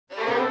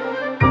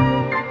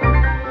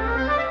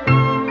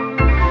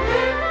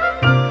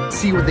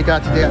see what they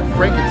got today at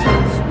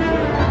Frankenstein's.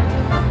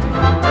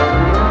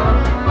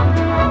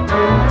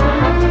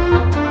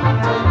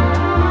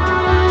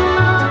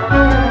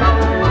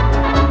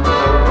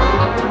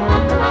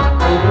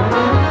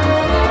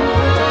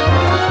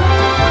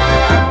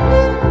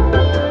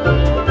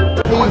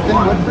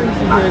 What brings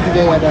you here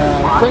today at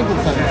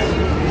Frankenstein's?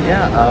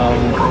 Yeah,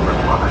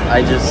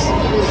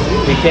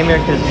 we came here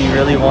because we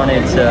really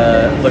wanted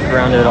to look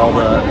around at all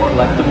the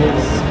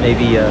collectibles,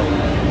 maybe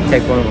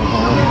take one of them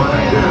home.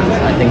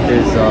 I think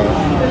there's a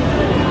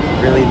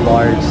really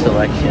large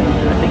selection.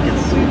 I think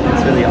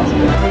it's really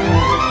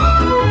awesome.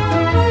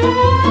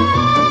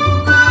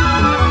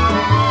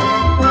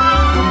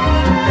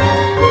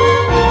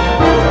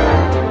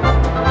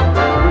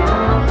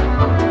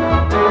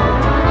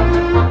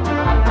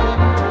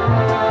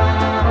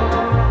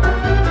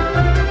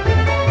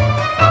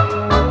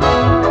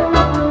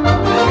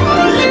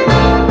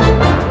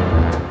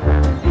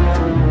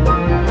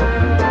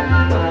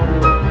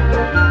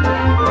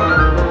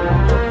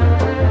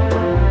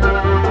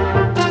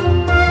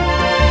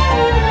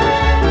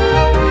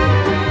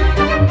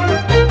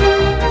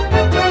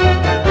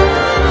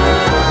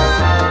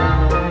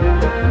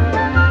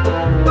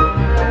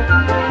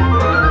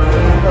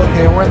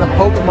 We're in the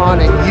Pokemon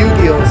and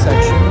Yu-Gi-Oh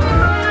section.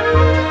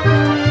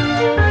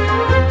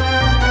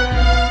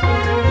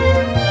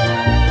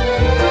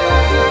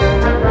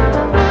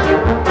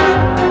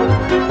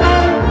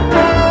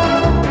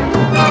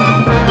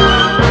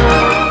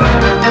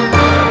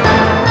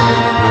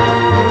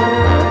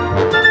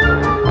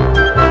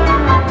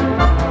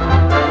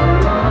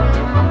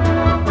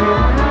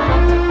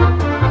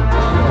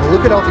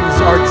 Look at all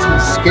these artsy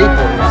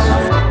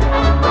skateboards.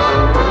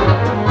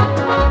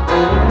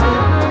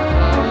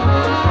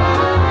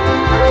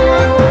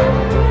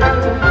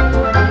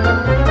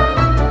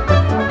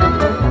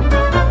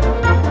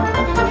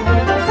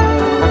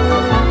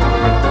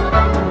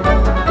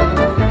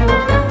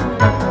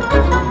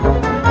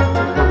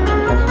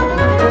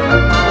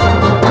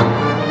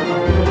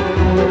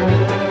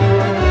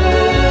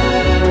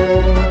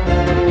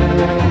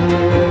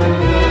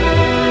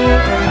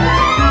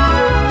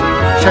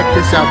 Check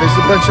this out, there's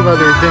a bunch of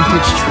other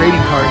vintage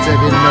trading cards I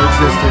didn't know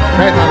existed.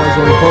 I thought it was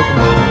only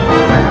Pokemon.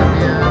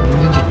 Batman,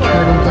 Ninja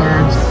Turtle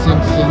cards,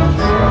 Simpsons.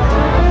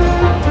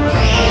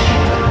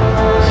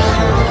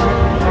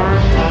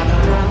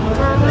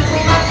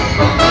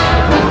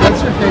 What's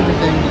your favorite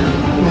thing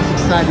you're most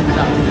excited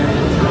about today?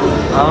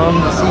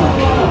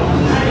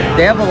 See,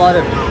 they have a lot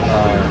of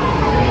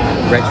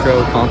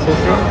retro consoles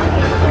here,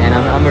 and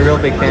I'm a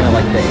real big fan of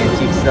like the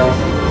antique stuff.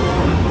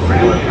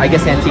 I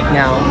guess antique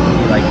now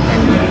would be like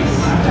NES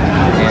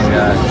and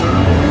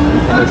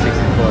Nintendo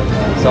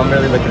 64. So I'm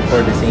really looking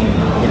forward to seeing,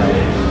 you know,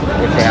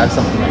 if they have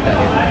something like that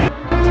here.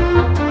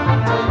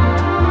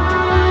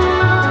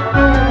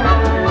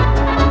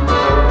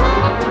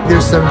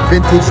 There's some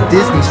vintage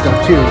Disney stuff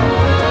too.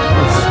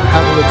 Let's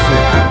have a look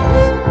through.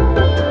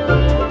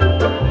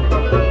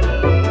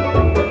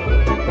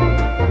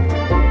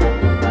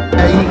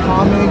 Any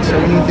comics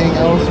or anything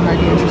else you might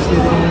be interested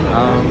in?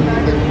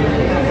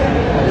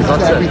 There's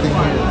lots of everything here.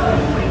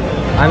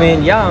 I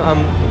mean, yeah,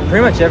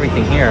 pretty much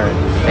everything here.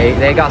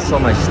 They got so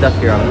much stuff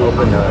here. I'm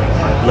open to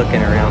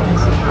looking around.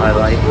 So I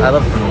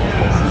love coming to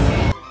this.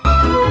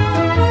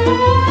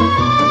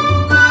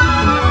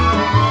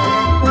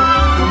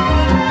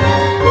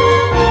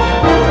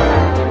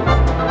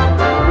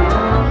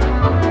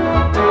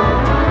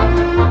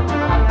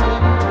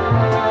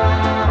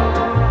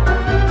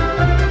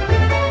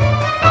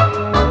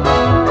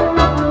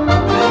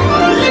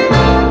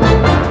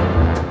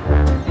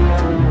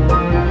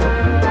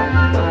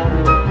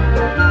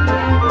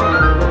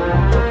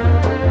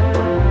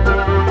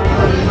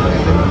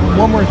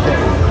 One more thing.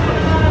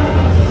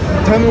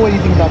 Tell me what you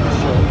think about this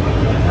show.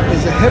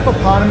 Is a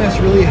hippopotamus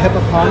really a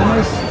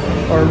hippopotamus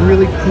or a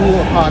really cool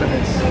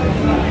hippopotamus?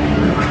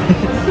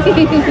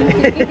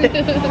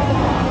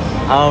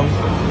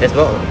 It's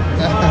both.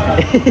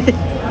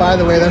 By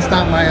the way, that's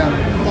not my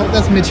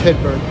that's Mitch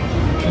Hedburg,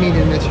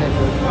 comedian Mitch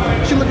Hedburg.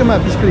 You should look him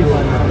up. He's pretty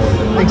funny.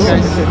 Thanks,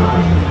 guys.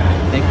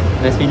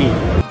 Nice meeting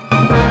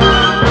you.